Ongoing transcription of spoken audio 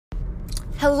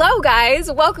Hello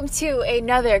guys, welcome to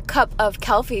another Cup of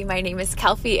Kelfie. My name is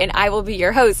Kelfie and I will be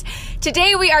your host.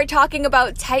 Today we are talking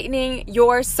about tightening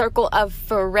your circle of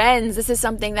friends. This is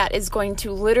something that is going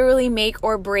to literally make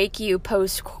or break you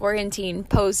post-quarantine,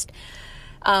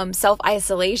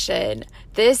 self-isolation.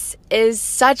 This is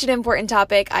such an important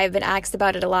topic. I've been asked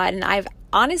about it a lot and I've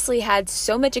honestly had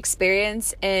so much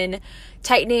experience in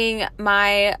tightening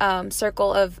my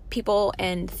circle of people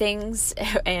and things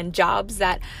and jobs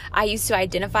that I used to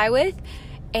identify with.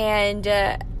 And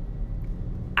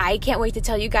I can't wait to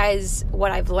tell you guys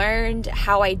what I've learned,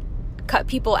 how I cut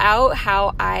people out,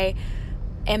 how I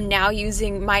am now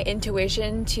using my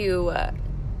intuition to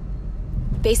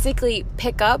basically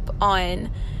pick up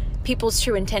on people's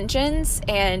true intentions.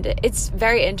 And it's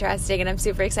very interesting and I'm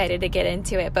super excited to get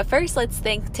into it. But first, let's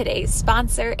thank today's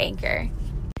sponsor, Anchor.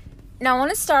 Now, I want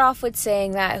to start off with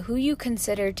saying that who you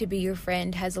consider to be your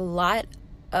friend has a lot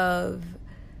of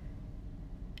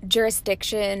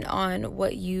jurisdiction on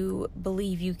what you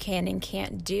believe you can and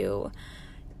can't do.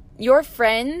 Your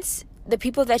friends, the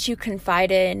people that you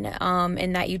confide in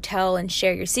and that you tell and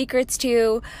share your secrets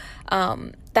to,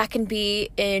 that can be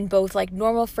in both like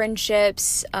normal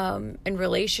friendships and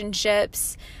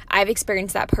relationships. I've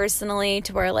experienced that personally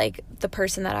to where like the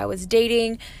person that I was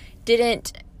dating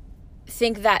didn't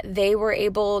think that they were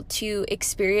able to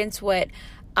experience what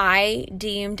I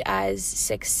deemed as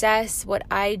success, what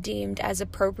I deemed as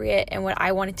appropriate, and what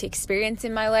I wanted to experience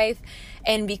in my life.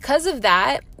 And because of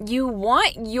that, you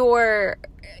want your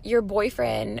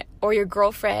boyfriend or your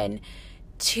girlfriend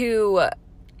to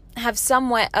have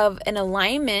somewhat of an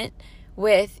alignment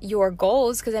with your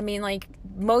goals. Because I mean, like,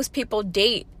 most people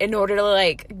date in order to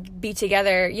like be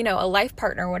together, you know, a life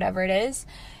partner, whatever it is.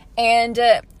 And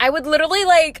I would literally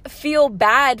like feel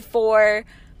bad for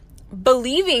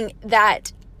believing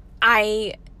that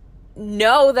I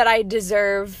know that I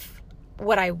deserve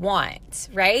what I want,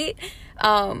 right?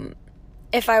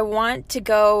 If I want to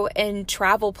go and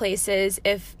travel places,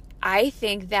 if I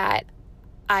think that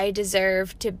I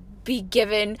deserve to be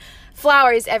given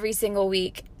flowers every single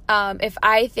week, if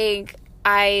I think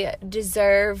I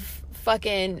deserve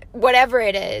fucking whatever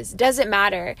it is, doesn't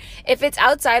matter. If it's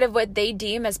outside of what they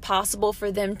deem as possible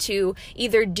for them to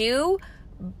either do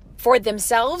for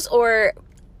themselves, or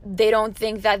they don't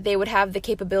think that they would have the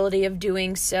capability of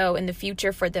doing so in the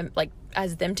future for them, like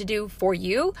as them to do for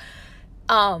you,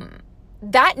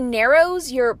 that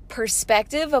narrows your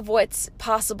perspective of what's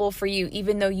possible for you,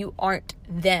 even though you aren't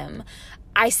them.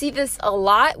 I see this a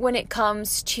lot when it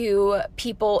comes to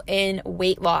people in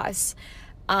weight loss.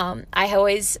 I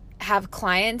always have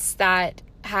clients that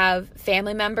have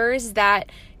family members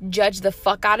that judge the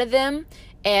fuck out of them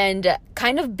and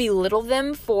kind of belittle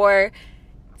them for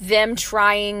them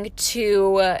trying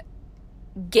to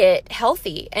get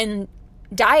healthy and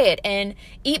diet and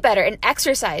eat better and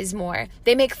exercise more.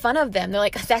 They make fun of them. They're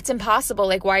like, that's impossible.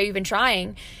 Like, why are you even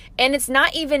trying? And it's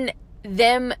not even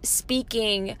them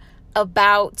speaking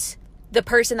about the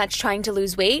person that's trying to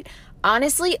lose weight.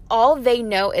 Honestly, all they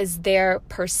know is their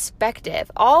perspective.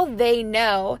 All they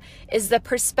know is the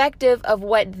perspective of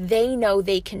what they know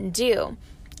they can do.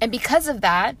 And because of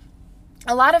that,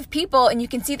 a lot of people, and you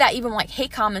can see that even like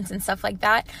hate comments and stuff like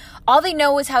that, all they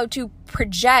know is how to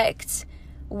project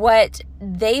what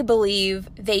they believe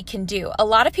they can do. A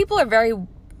lot of people are very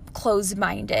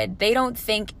closed-minded. They don't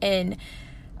think in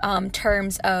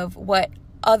terms of what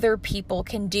other people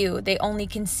can do. They only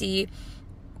can see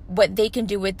what they can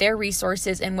do with their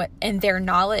resources and their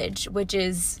knowledge, which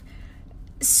is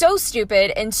so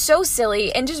stupid and so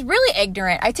silly and just really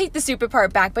ignorant. I take the stupid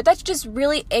part back, but that's just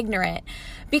really ignorant,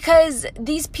 because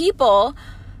these people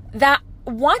that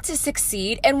want to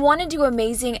succeed and want to do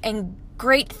amazing and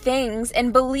great things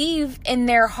and believe in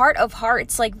their heart of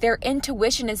hearts, like their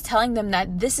intuition is telling them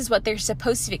that this is what they're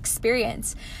supposed to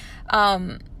experience.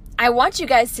 I want you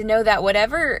guys to know that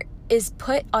whatever is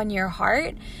put on your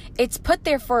heart, it's put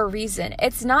there for a reason.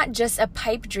 It's not just a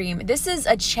pipe dream. This is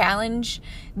a challenge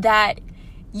that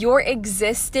your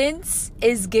existence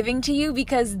is giving to you,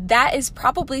 because that is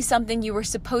probably something you were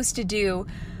supposed to do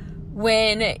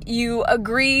when you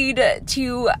agreed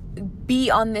to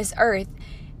be on this earth.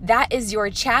 That is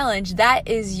your challenge. That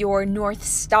is your North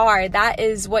Star. That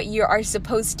is what you are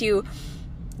supposed to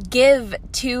give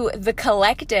to the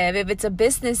collective. If it's a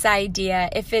business idea,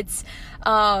 if it's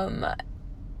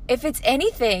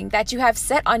anything that you have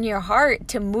set on your heart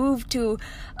to move to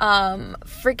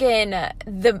freaking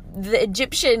the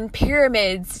Egyptian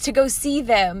pyramids, to go see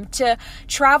them, to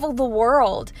travel the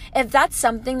world, if that's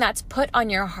something that's put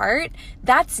on your heart,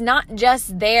 that's not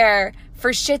just there for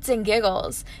shits and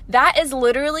giggles. That is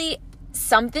literally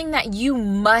something that you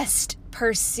must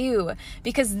pursue,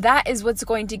 because that is what's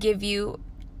going to give you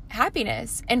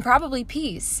happiness and probably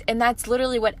peace. And that's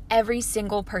literally what every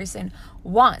single person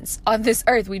wants on this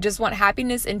earth. We just want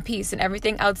happiness and peace, and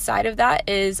everything outside of that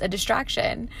is a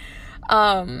distraction.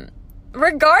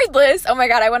 Regardless, oh my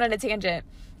God, I went on a tangent.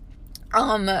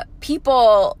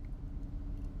 People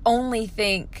only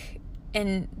think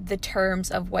in the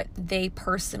terms of what they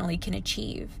personally can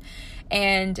achieve.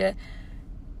 And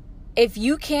if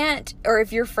you can't, or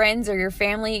if your friends or your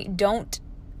family don't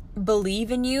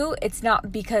believe in you, it's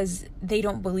not because they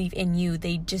don't believe in you.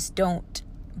 They just don't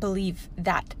believe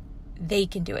that they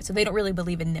can do it. So they don't really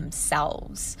believe in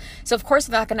themselves. So of course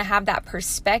they're not going to have that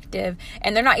perspective,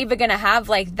 and they're not even going to have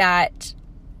like that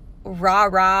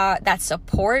rah-rah, that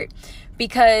support,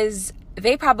 because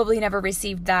they probably never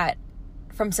received that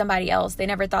from somebody else. They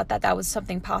never thought that that was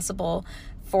something possible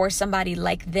for somebody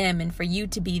like them, and for you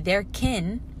to be their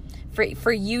kin,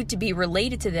 for you to be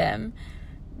related to them.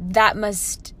 That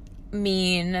must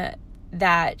mean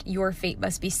that your fate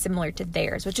must be similar to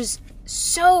theirs, which is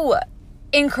so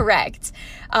incorrect.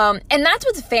 And that's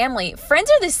with family. Friends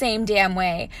are the same damn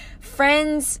way.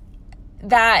 Friends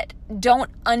that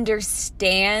don't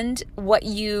understand what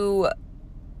you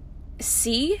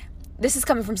see. This is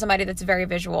coming from somebody that's very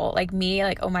visual, like me.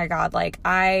 Like, oh my God, like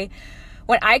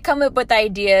when I come up with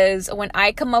ideas, when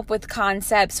I come up with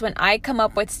concepts, when I come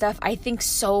up with stuff, I think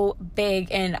so big,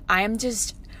 and I'm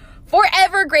just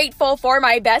forever grateful for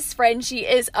my best friend. She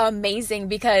is amazing,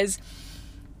 because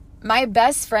my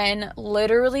best friend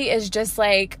literally is just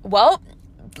like, well,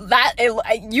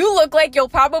 you look like you'll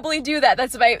probably do that.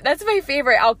 That's my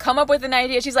favorite. I'll come up with an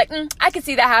idea. She's like, I could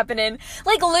see that happening.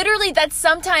 Like, literally, that's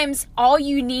sometimes all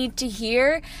you need to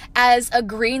hear as a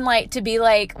green light to be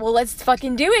like, well, let's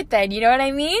fucking do it then. You know what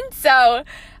I mean? So,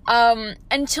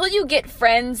 until you get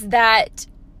friends that,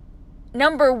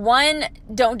 number one,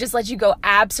 don't just let you go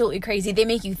absolutely crazy. They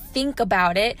make you think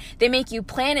about it. They make you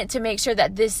plan it to make sure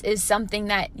that this is something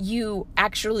that you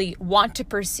actually want to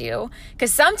pursue.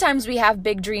 Because sometimes we have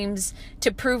big dreams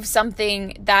to prove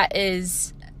something that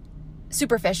is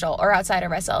superficial or outside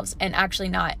of ourselves, and actually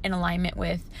not in alignment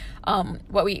with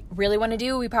what we really want to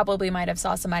do. We probably might have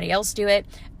saw somebody else do it.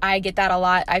 I get that a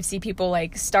lot. I've seen people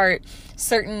like start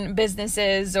certain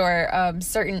businesses or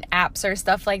certain apps or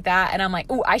stuff like that, and I'm like,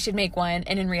 oh, I should make one.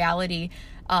 And in reality,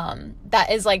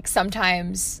 that is like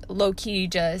sometimes low-key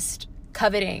just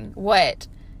coveting what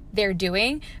they're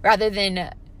doing, rather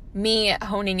than me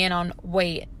honing in on,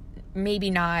 wait, maybe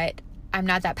not, I'm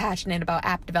not that passionate about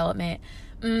app development.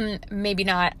 Maybe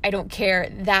not, I don't care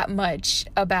that much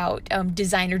about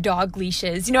designer dog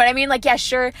leashes. You know what I mean? Like, yeah,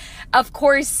 sure, of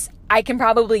course I can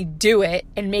probably do it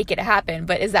and make it happen,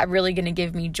 but is that really going to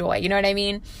give me joy? You know what I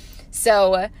mean?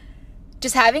 So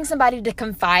just having somebody to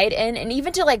confide in, and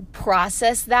even to like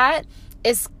process that,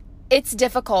 it's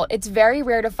difficult. It's very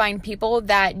rare to find people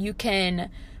that you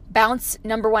can bounce,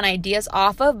 number one, ideas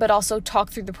off of, but also talk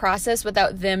through the process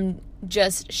without them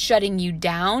just shutting you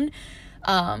down.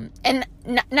 And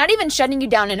not even shutting you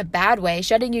down in a bad way.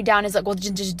 Shutting you down is like, well,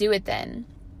 just do it then.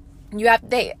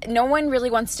 No one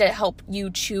really wants to help you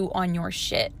chew on your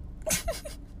shit.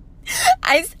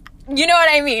 You know what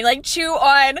I mean? Like, chew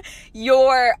on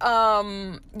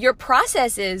your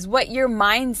processes, what your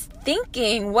mind's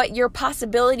thinking, what your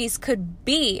possibilities could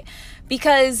be,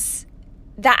 because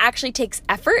that actually takes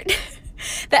effort.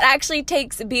 That actually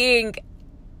takes being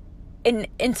an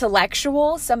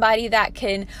intellectual, somebody that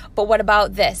can, but what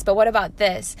about this? But what about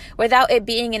this? Without it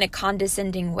being in a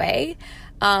condescending way.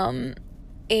 And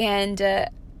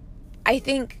I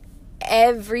think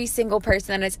every single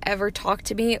person that has ever talked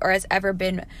to me or has ever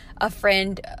been a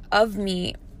friend of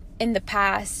me in the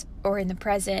past or in the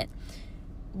present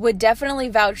would definitely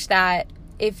vouch that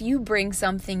if you bring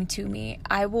something to me,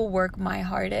 I will work my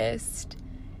hardest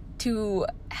to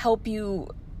help you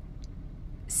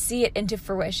see it into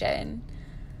fruition.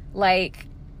 Like,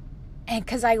 and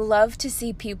because I love to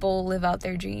see people live out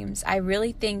their dreams. I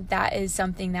really think that is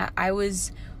something that I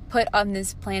was put on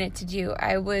this planet to do.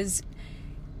 I was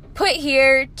put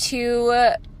here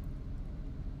to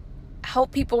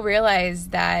help people realize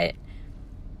that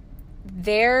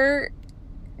their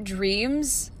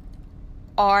dreams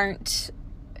aren't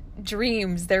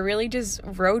dreams. They're really just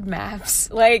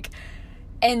roadmaps. Like,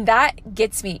 and that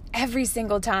gets me every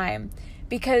single time,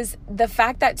 because the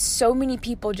fact that so many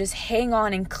people just hang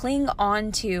on and cling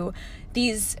on to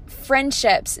these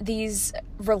friendships, these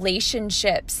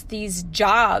relationships, these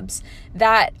jobs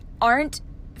that aren't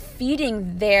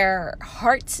feeding their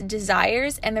heart's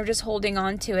desires, and they're just holding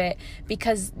on to it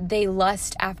because they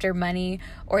lust after money,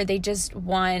 or they just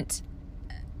want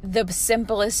the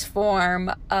simplest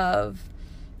form of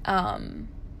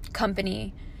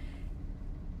company,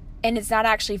 and it's not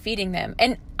actually feeding them.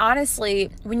 And honestly,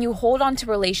 when you hold on to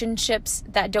relationships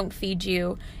that don't feed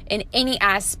you in any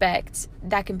aspect,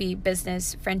 that can be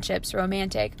business, friendships,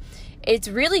 romantic, it's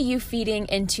really you feeding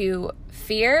into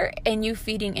fear and you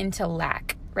feeding into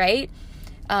lack, right?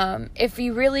 If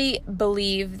you really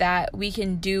believe that we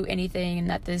can do anything and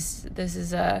that this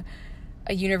is a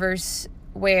universe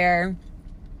where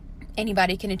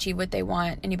anybody can achieve what they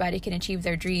want, anybody can achieve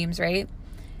their dreams, right?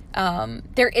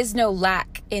 There is no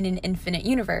lack in an infinite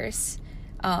universe.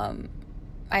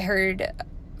 I heard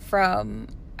from,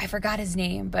 I forgot his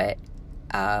name, but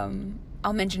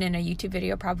I'll mention in a YouTube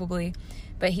video probably,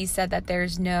 but he said that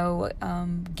there's no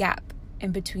gap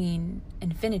in between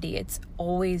infinity. It's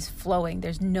always flowing.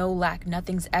 There's no lack.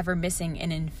 Nothing's ever missing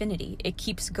in infinity. It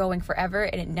keeps going forever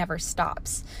and it never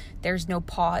stops. There's no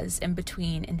pause in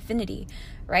between infinity,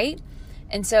 right?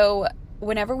 And so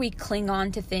whenever we cling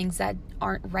on to things that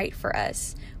aren't right for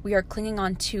us, we are clinging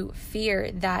on to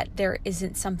fear that there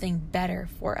isn't something better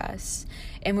for us.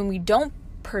 And when we don't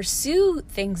pursue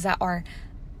things that are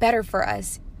better for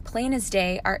us, plain as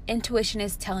day, our intuition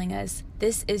is telling us,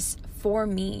 this is for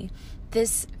me.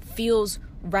 This feels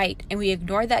right. And we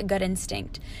ignore that gut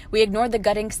instinct. We ignore the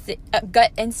gut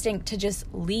instinct to just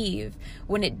leave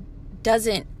when it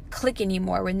doesn't click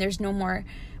anymore, when there's no more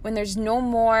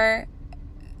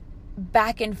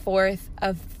back and forth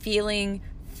of feeling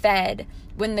fed,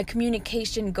 when the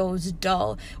communication goes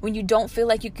dull, when you don't feel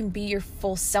like you can be your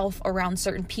full self around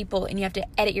certain people and you have to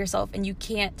edit yourself and you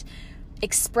can't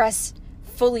express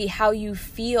fully how you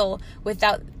feel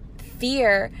without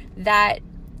fear that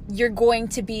you're going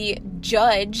to be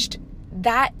judged.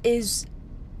 Those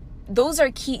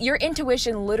are key. Your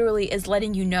intuition literally is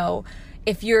letting you know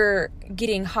if you're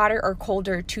getting hotter or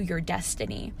colder to your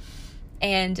destiny.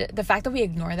 And the fact that we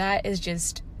ignore that is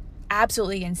just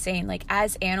absolutely insane. Like,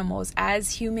 as animals,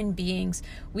 as human beings,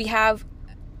 we have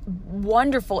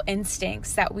wonderful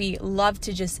instincts that we love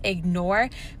to just ignore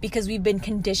because we've been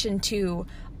conditioned to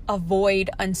avoid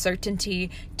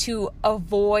uncertainty, to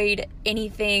avoid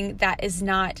anything that is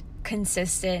not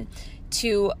consistent,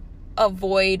 to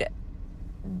avoid,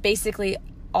 basically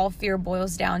all fear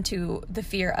boils down to the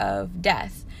fear of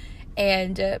death.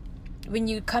 And when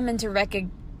you come into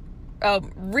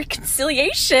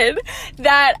reconciliation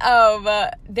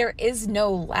that there is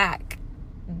no lack,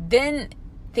 then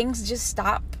things just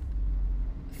stop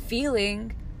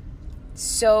feeling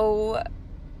so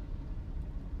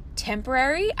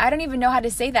temporary. I don't even know how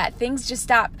to say that. Things just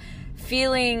stop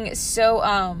feeling so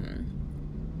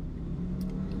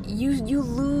you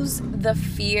lose the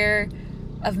fear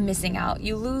of missing out.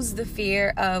 You lose the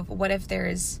fear of what if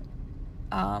this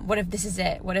is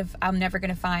it? What if I'm never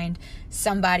going to find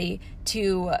somebody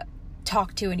to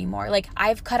talk to anymore? Like,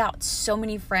 I've cut out so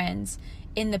many friends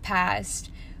in the past,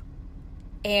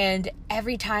 and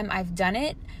every time I've done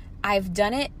it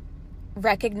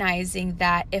recognizing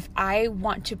that if I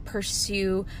want to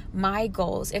pursue my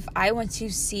goals, if I want to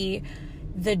see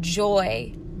the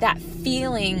joy, that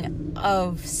feeling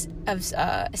of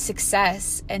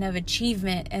success and of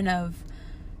achievement and of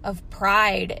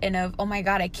pride and of, oh my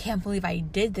God, I can't believe I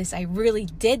did this. I really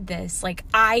did this. Like,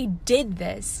 I did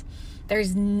this.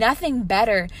 There's nothing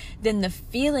better than the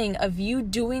feeling of you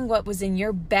doing what was in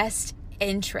your best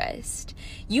interest.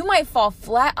 You might fall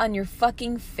flat on your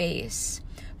fucking face,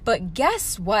 but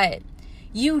guess what?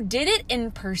 You did it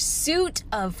in pursuit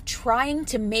of trying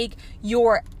to make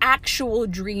your actual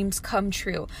dreams come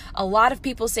true. A lot of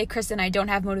people say, Kristen, I don't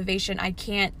have motivation. I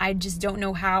just don't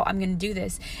know how I'm going to do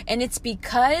this. And it's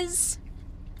because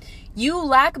you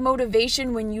lack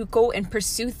motivation when you go and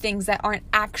pursue things that aren't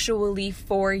actually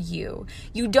for you.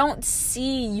 You don't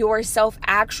see yourself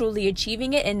actually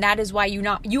achieving it, and that is why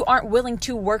you aren't willing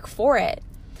to work for it.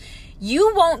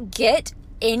 You won't get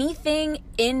anything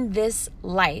in this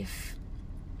life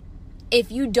if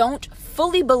you don't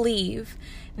fully believe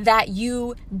that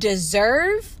you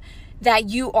deserve, that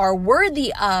you are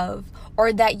worthy of,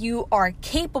 or that you are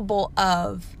capable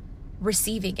of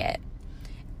receiving it.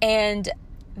 And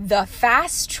the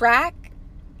fast track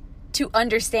to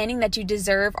understanding that you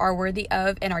deserve, are worthy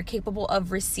of, and are capable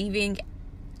of receiving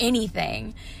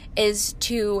anything is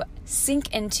to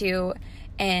sink into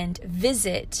and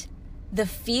visit the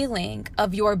feeling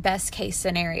of your best case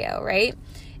scenario, right?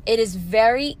 It is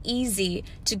very easy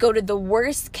to go to the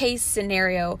worst case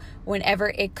scenario whenever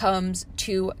it comes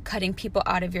to cutting people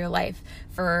out of your life.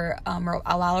 For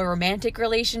a lot of romantic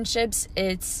relationships,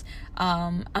 it's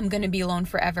I'm going to be alone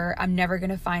forever. I'm never going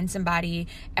to find somebody.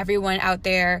 Everyone out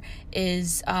there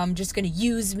is just going to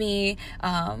use me.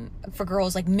 For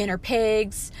girls, like, men are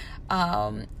pigs.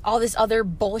 All this other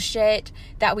bullshit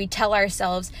that we tell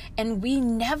ourselves. And we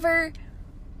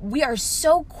are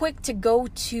so quick to go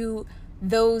to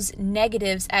those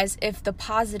negatives as if the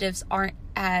positives aren't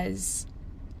as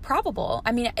probable.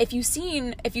 I mean, if you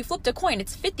flipped a coin,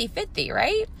 it's 50-50,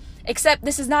 right? Except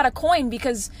this is not a coin,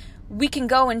 because we can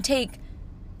go and take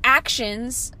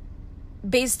actions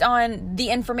based on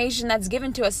the information that's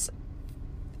given to us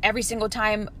every single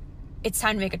time it's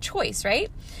time to make a choice, right?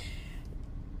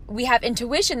 We have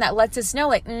intuition that lets us know,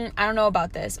 like, I don't know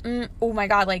about this. Oh my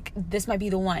God, like, this might be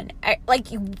the one.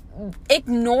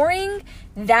 Ignoring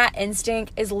that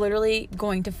instinct is literally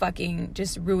going to fucking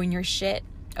just ruin your shit,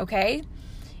 okay?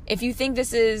 If you think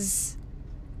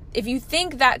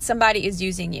that somebody is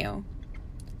using you,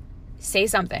 say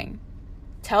something.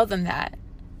 Tell them that.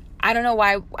 I don't know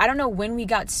why. I don't know when we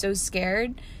got so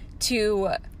scared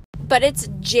but it's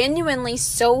genuinely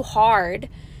so hard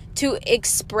to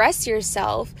express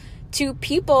yourself to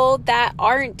people that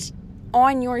aren't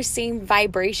on your same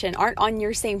vibration, aren't on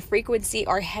your same frequency,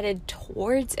 or headed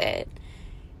towards it.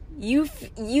 You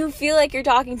feel like you're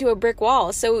talking to a brick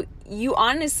wall, so you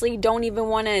honestly don't even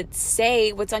want to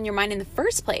say what's on your mind in the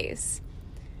first place,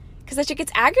 because that shit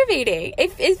gets aggravating.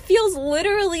 It feels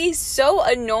literally so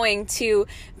annoying to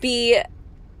be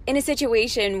in a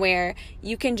situation where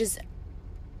you can just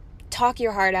talk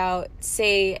your heart out,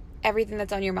 say everything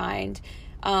that's on your mind,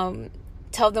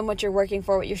 tell them what you're working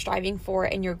for, what you're striving for,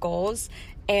 and your goals,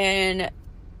 and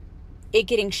it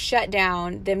getting shut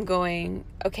down, them going,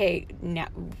 okay, now,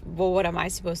 well, what am I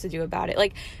supposed to do about it?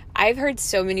 Like, I've heard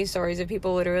so many stories of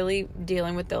people literally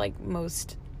dealing with the, like,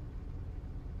 most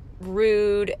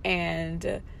rude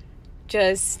and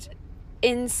just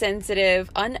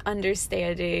insensitive,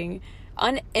 ununderstanding,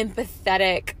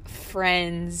 unempathetic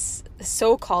friends,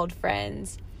 so-called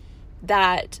friends,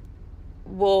 that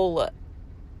will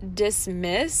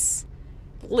dismiss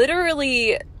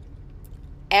literally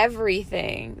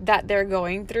everything that they're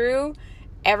going through,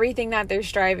 everything that they're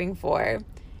striving for.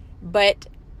 But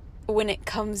when it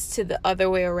comes to the other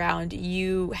way around,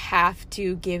 you have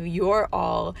to give your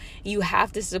all. You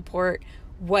have to support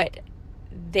what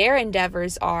their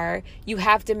endeavors are. You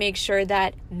have to make sure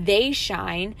that they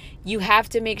shine. You have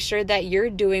to make sure that you're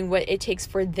doing what it takes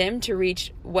for them to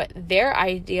reach what their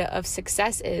idea of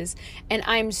success is. And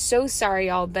I'm so sorry,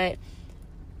 y'all, but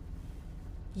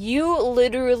you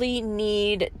literally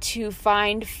need to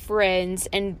find friends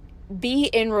and be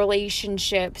in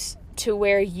relationships to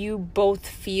where you both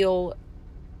feel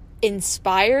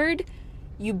inspired,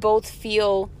 you both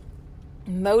feel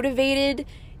motivated,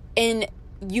 and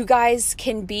you guys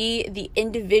can be the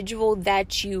individual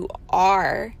that you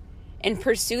are and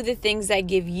pursue the things that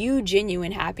give you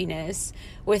genuine happiness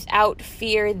without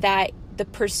fear that the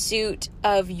pursuit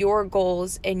of your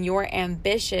goals and your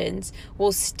ambitions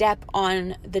will step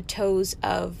on the toes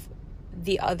of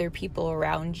the other people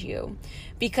around you.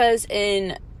 Because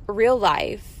in real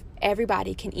life,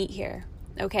 everybody can eat here,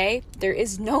 okay? There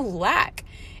is no lack.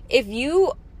 If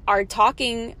you're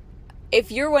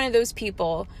one of those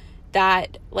people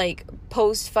that, like,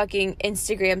 post fucking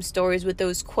Instagram stories with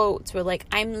those quotes where, like,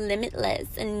 I'm limitless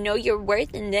and know your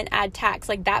worth and then add tax,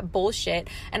 like that bullshit.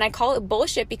 And I call it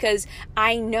bullshit because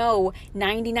I know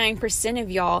 99%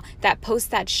 of y'all that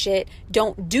post that shit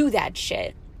don't do that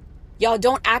shit. Y'all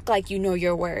don't act like you know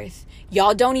your worth.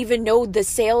 Y'all don't even know the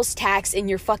sales tax in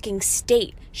your fucking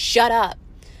state. Shut up.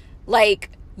 Like,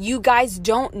 you guys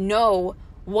don't know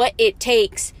what it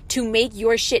takes to make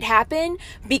your shit happen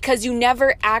because you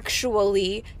never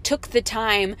actually took the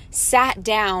time, sat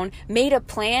down, made a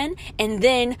plan, and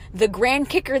then the grand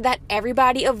kicker that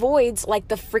everybody avoids, like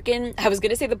the freaking, I was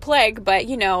gonna say the plague, but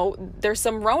you know, there's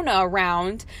some Rona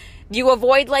around. You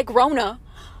avoid like Rona,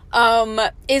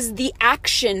 is the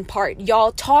action part.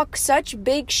 Y'all talk such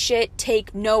big shit,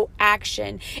 take no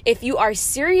action. If you are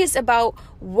serious about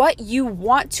what you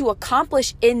want to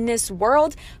accomplish in this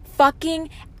world, fucking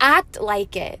act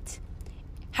like it.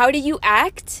 How do you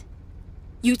act?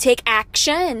 You take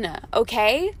action,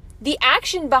 okay? The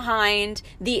action behind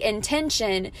the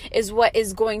intention is what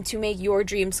is going to make your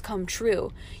dreams come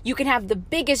true. You can have the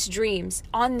biggest dreams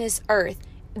on this earth.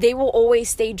 They will always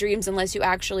stay dreams unless you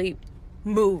actually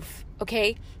move,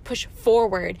 okay? Push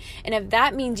forward. And if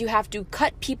that means you have to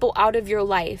cut people out of your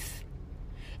life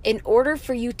in order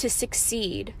for you to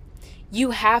succeed,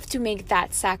 You have to make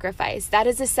that sacrifice. That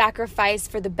is a sacrifice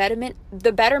for the betterment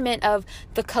of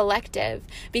the collective.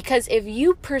 Because if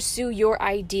you pursue your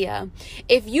idea,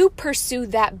 if you pursue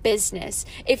that business,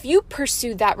 if you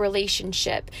pursue that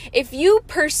relationship, if you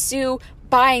pursue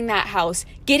buying that house,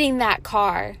 getting that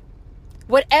car,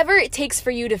 whatever it takes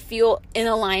for you to feel in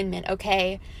alignment,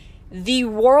 okay, the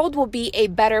world will be a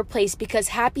better place, because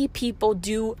happy people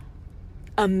do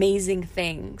amazing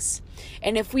things.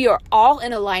 And if we are all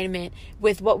in alignment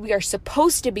with what we are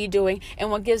supposed to be doing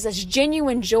and what gives us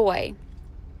genuine joy,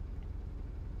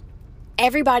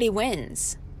 everybody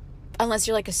wins. Unless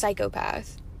you're like a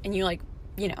psychopath and you like,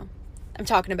 I'm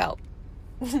talking about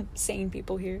sane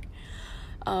people here.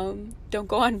 Don't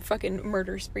go on fucking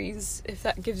murder sprees. If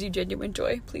that gives you genuine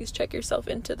joy, please check yourself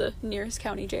into the nearest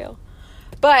county jail.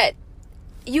 But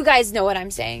you guys know what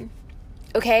I'm saying,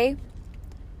 okay?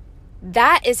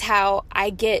 That is how I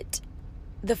get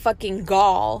the fucking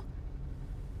gall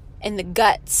and the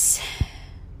guts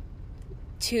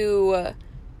to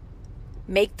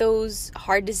make those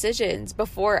hard decisions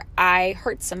before I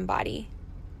hurt somebody.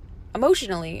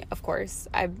 Emotionally, of course.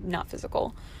 I'm not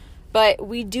physical. But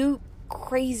we do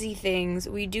crazy things.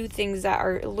 We do things that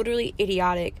are literally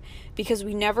idiotic because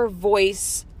we never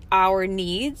voice our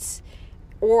needs,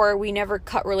 or we never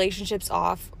cut relationships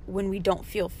off when we don't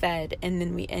feel fed, and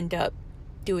then we end up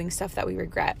doing stuff that we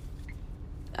regret.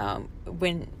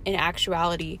 When in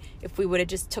actuality, if we would have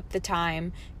just took the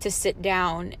time to sit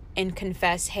down and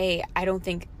confess, hey, I don't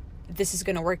think this is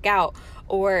going to work out,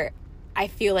 or I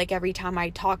feel like every time I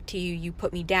talk to you, you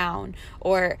put me down,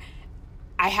 or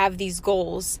I have these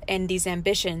goals and these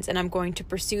ambitions and I'm going to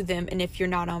pursue them, and if you're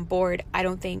not on board, I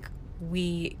don't think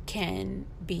we can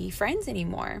be friends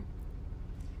anymore.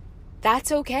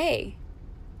 That's okay.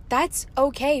 That's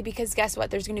okay, because guess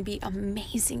what? There's going to be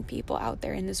amazing people out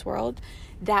there in this world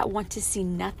that want to see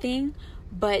nothing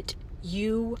but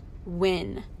you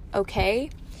win, okay?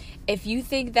 If you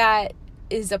think that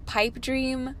is a pipe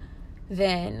dream,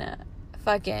 then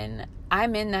fucking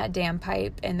I'm in that damn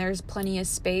pipe and there's plenty of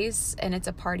space and it's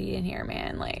a party in here,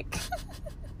 man. Like,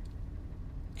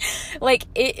 like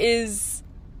it is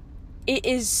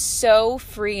so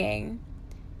freeing.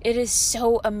 It is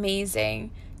so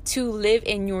amazing to live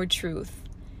in your truth,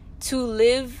 to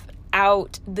live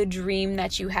out the dream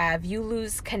that you have. You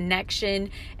lose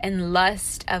connection and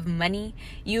lust of money.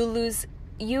 You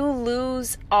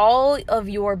lose all of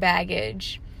your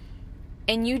baggage,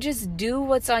 and you just do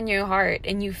what's on your heart,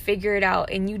 and you figure it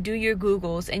out, and you do your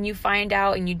Googles, and you find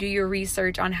out, and you do your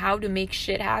research on how to make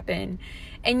shit happen.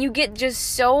 And you get just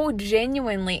so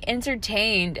genuinely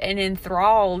entertained and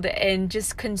enthralled and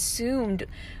just consumed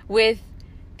with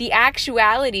the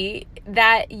actuality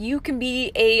that you can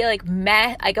be a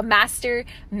master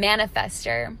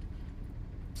manifester.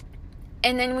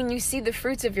 And then when you see the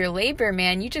fruits of your labor,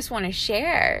 man, you just want to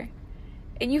share.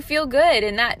 And you feel good,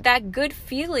 and that good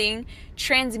feeling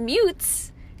transmutes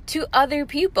to other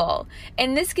people.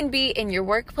 And this can be in your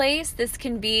workplace, this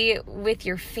can be with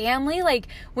your family. Like,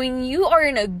 when you are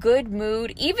in a good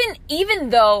mood, even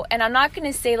though, and I'm not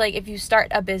going to say like if you start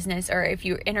a business or if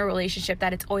you're in a relationship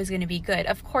that it's always going to be good.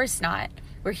 Of course not.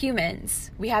 We're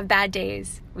humans. We have bad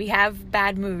days. We have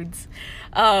bad moods.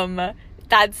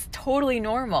 That's totally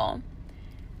normal.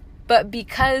 But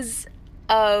because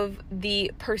of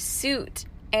the pursuit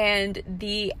and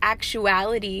the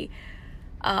actuality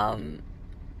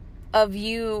of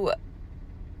you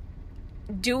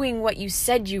doing what you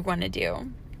said you want to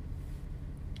do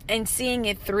and seeing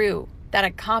it through, that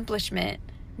accomplishment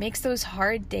makes those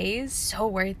hard days so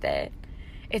worth it.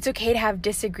 It's okay to have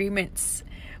disagreements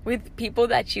with people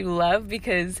that you love,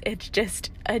 because it's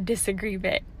just a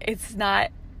disagreement. It's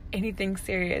not anything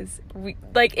serious.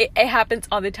 It happens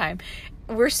all the time.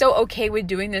 We're so okay with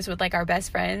doing this with like our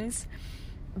best friends.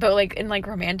 But like in like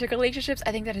romantic relationships,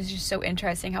 I think that is just so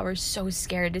interesting how we're so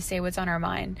scared to say what's on our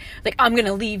mind. Like, I'm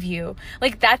gonna leave you.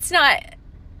 Like, that's not,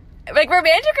 like,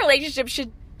 romantic relationships should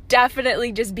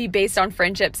definitely just be based on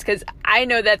friendships, because I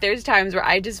know that there's times where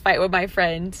I just fight with my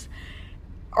friends,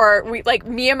 or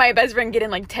me and my best friend get in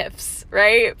like tiffs,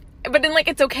 right? But then like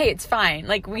it's okay, it's fine.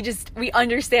 Like, we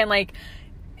understand like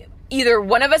either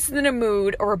one of us is in a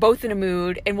mood or we're both in a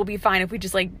mood, and we'll be fine if we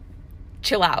just like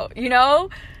chill out, you know?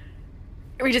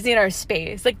 We just need our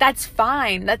space. Like, that's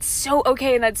fine. That's so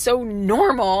okay, and that's so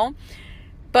normal.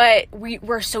 But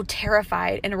we're so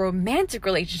terrified in a romantic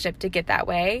relationship to get that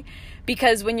way,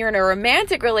 because when you're in a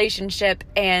romantic relationship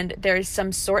and there's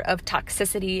some sort of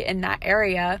toxicity in that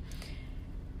area,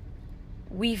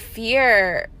 the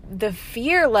fear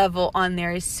level on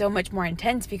there is so much more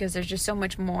intense, because there's just so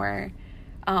much more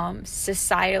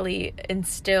societally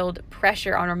instilled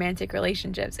pressure on romantic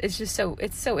relationships. It's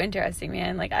so interesting,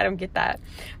 man. Like, I don't get that.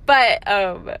 But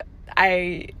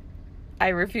I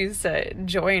refuse to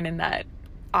join in that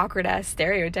awkward ass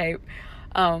stereotype.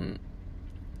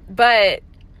 But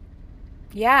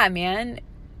yeah, man,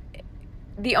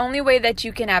 the only way that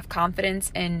you can have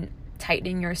confidence in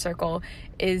tightening your circle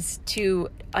is to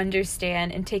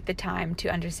understand and take the time to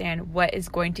understand what is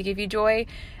going to give you joy,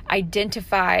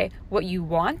 identify what you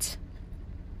want,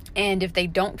 and if they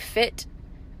don't fit,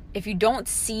 if you don't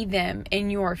see them in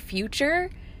your future,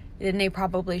 then they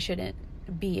probably shouldn't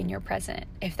be in your present,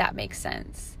 if that makes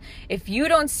sense. If you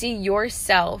don't see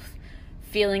yourself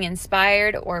feeling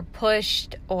inspired or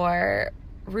pushed or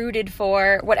rooted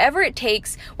for, whatever it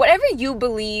takes, whatever you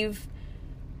believe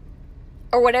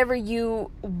or whatever you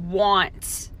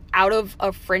want out of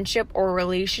a friendship or a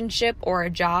relationship or a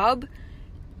job,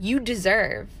 you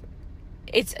deserve.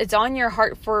 It's on your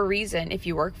heart for a reason if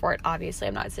you work for it. Obviously,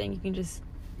 I'm not saying you can just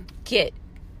get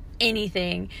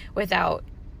anything without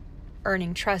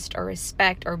earning trust or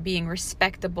respect or being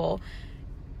respectable.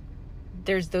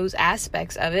 There's those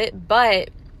aspects of it, but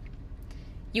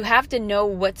you have to know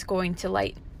what's going to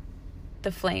light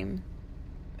the flame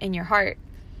in your heart,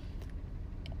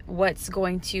 what's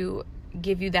going to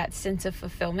give you that sense of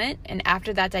fulfillment. And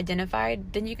after that's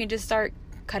identified, then you can just start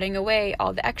cutting away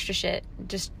all the extra shit.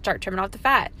 Just start trimming off the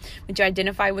fat. Once you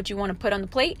identify what you want to put on the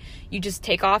plate, you just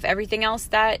take off everything else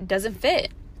that doesn't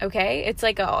fit. Okay? It's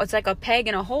like a peg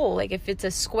in a hole. Like, if it's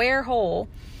a square hole,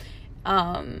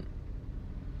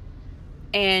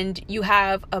 and you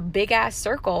have a big ass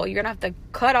circle, you're gonna have to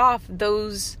cut off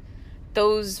those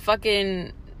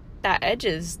fucking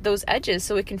those edges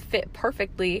so it can fit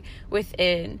perfectly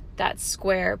within that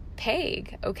square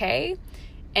peg. Okay?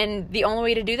 And the only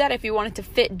way to do that, if you want it to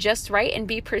fit just right and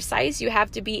be precise, you have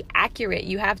to be accurate.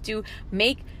 You have to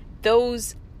make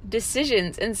those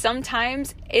decisions. And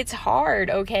sometimes it's hard,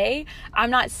 okay? I'm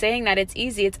not saying that it's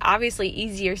easy. It's obviously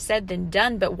easier said than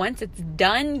done. But once it's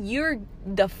done,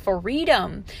 the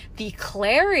freedom, the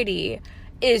clarity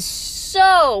is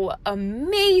so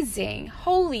amazing.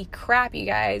 Holy crap, you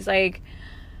guys. Like,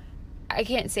 I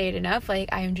can't say it enough. Like,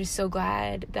 I am just so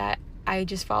glad that I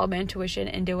just followed my intuition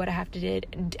and did what I have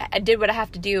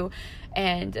to do.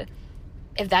 And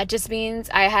if that just means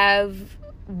I have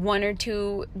one or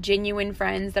two genuine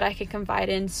friends that I can confide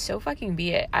in, so fucking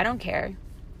be it. I don't care.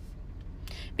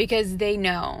 Because they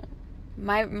know.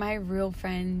 My real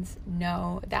friends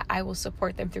know that I will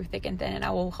support them through thick and thin, and I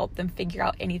will help them figure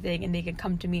out anything, and they can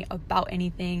come to me about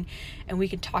anything, and we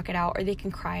can talk it out, or they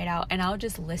can cry it out, and I'll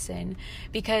just listen.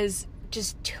 Because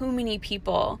just too many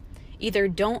people either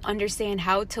don't understand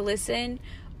how to listen,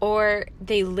 or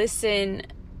they listen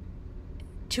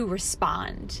to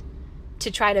respond,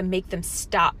 to try to make them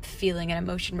stop feeling an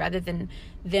emotion rather than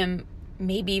them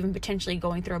maybe even potentially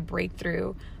going through a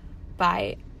breakthrough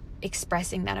by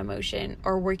expressing that emotion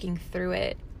or working through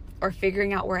it or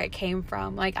figuring out where it came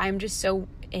from. Like, I'm just so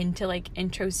into like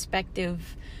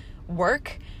introspective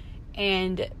work,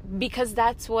 and because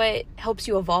that's what helps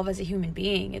you evolve as a human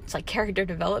being. It's like character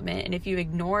development. And if you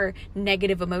ignore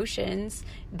negative emotions,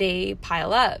 they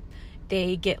pile up,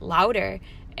 they get louder.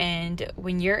 And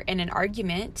when you're in an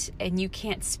argument and you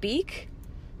can't speak,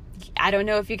 I don't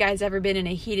know if you guys ever been in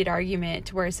a heated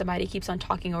argument where somebody keeps on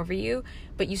talking over you,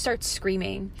 but you start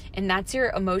screaming, and that's your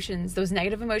emotions, those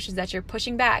negative emotions that you're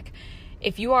pushing back.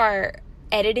 If you are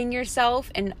editing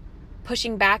yourself and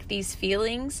pushing back these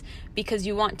feelings because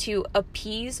you want to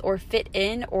appease or fit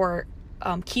in or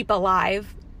keep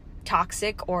alive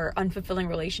toxic or unfulfilling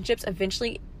relationships,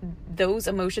 eventually those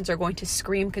emotions are going to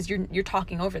scream because you're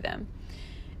talking over them.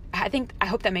 I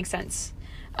hope that makes sense.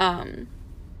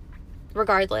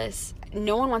 Regardless,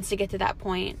 no one wants to get to that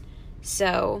point.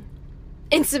 So,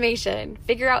 in summation,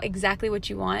 figure out exactly what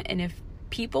you want. And if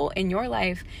people in your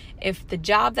life, if the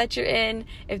job that you're in,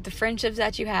 if the friendships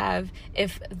that you have,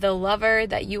 if the lover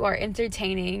that you are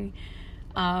entertaining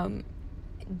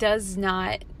does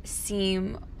not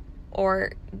seem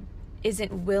or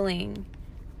isn't willing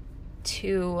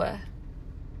to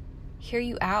hear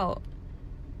you out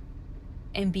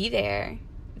and be there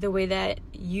the way that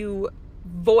you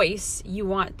voice you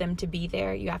want them to be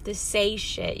there. You have to say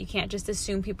shit. You can't just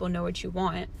assume people know what you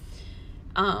want.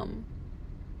 And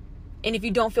if you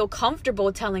don't feel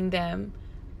comfortable telling them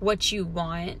what you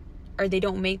want, or they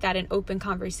don't make that an open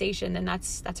conversation, then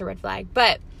that's a red flag.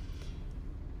 But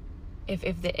if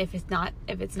it's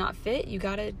not fit, you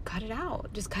gotta cut it out.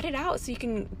 Just cut it out so you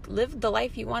can live the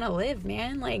life you want to live,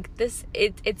 man. Like this,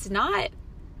 it's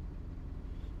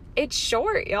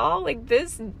short, y'all. Like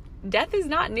this, death is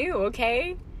not new,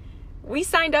 okay? We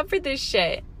signed up for this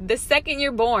shit. The second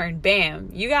you're born, bam,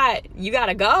 you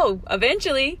gotta go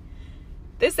eventually.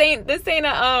 This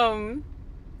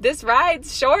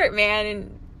ride's short, man.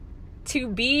 And to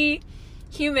be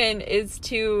human is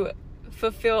to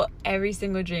fulfill every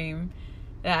single dream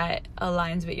that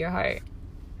aligns with your heart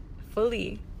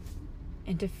fully.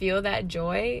 And to feel that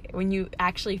joy, when you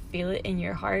actually feel it in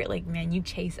your heart, like, man, you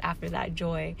chase after that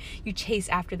joy. You chase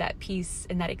after that peace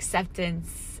and that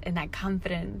acceptance and that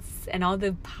confidence and all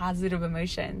the positive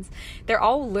emotions. They're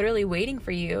all literally waiting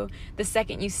for you the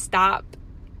second you stop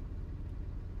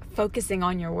focusing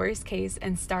on your worst case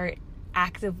and start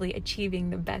actively achieving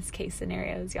the best case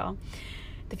scenarios, y'all.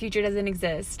 The future doesn't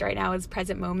exist. Right now is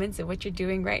present moments, and what you're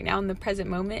doing right now in the present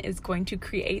moment is going to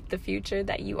create the future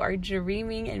that you are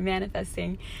dreaming and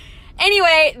manifesting.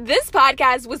 Anyway, this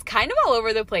podcast was kind of all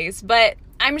over the place, but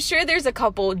I'm sure there's a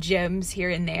couple gems here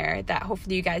and there that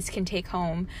hopefully you guys can take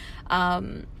home.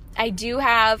 I do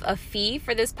have a fee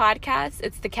for this podcast.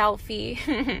 It's the Cal fee.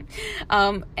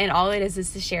 And all it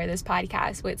is to share this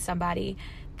podcast with somebody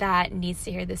that needs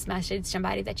to hear this message,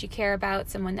 somebody that you care about,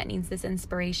 someone that needs this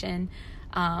inspiration,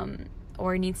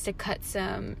 or needs to cut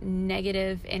some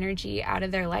negative energy out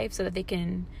of their life so that they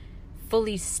can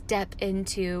fully step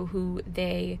into who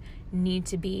they need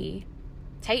to be.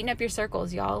 Tighten up your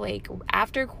circles, y'all. Like,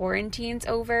 after quarantine's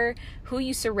over, who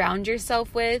you surround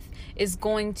yourself with is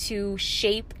going to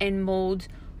shape and mold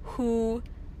who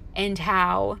and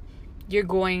how you're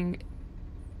going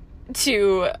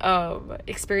to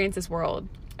experience this world,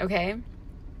 okay?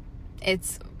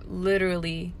 It's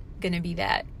literally gonna be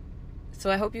that.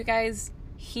 So I hope you guys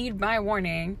heed my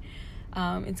warning.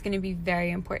 It's going to be very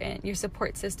important. Your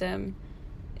support system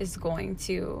is going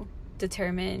to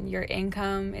determine your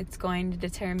income. It's going to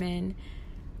determine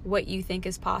what you think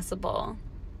is possible.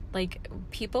 Like,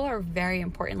 people are very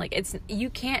important. Like, you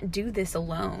can't do this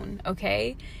alone,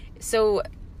 okay? So,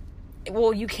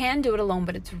 well, you can do it alone,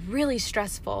 but it's really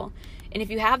stressful. And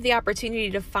if you have the opportunity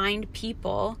to find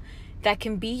people that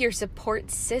can be your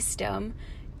support system,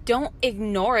 don't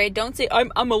ignore it. Don't say,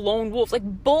 I'm a lone wolf.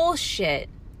 Like, bullshit.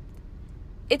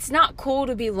 It's not cool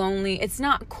to be lonely. It's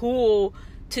not cool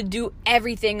to do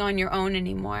everything on your own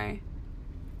anymore.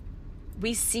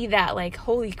 We see that, like,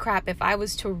 holy crap, if I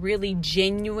was to really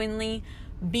genuinely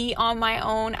be on my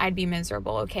own, I'd be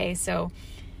miserable, okay? So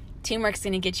teamwork's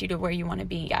going to get you to where you want to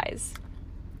be, guys,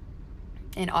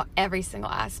 in every single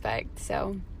aspect.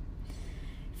 So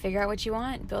figure out what you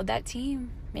want, build that team,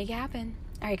 make it happen.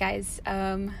 All right, guys,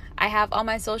 I have all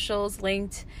my socials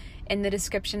linked in the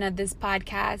description of this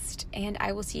podcast, and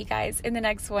I will see you guys in the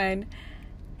next one.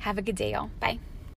 Have a good day, y'all. Bye.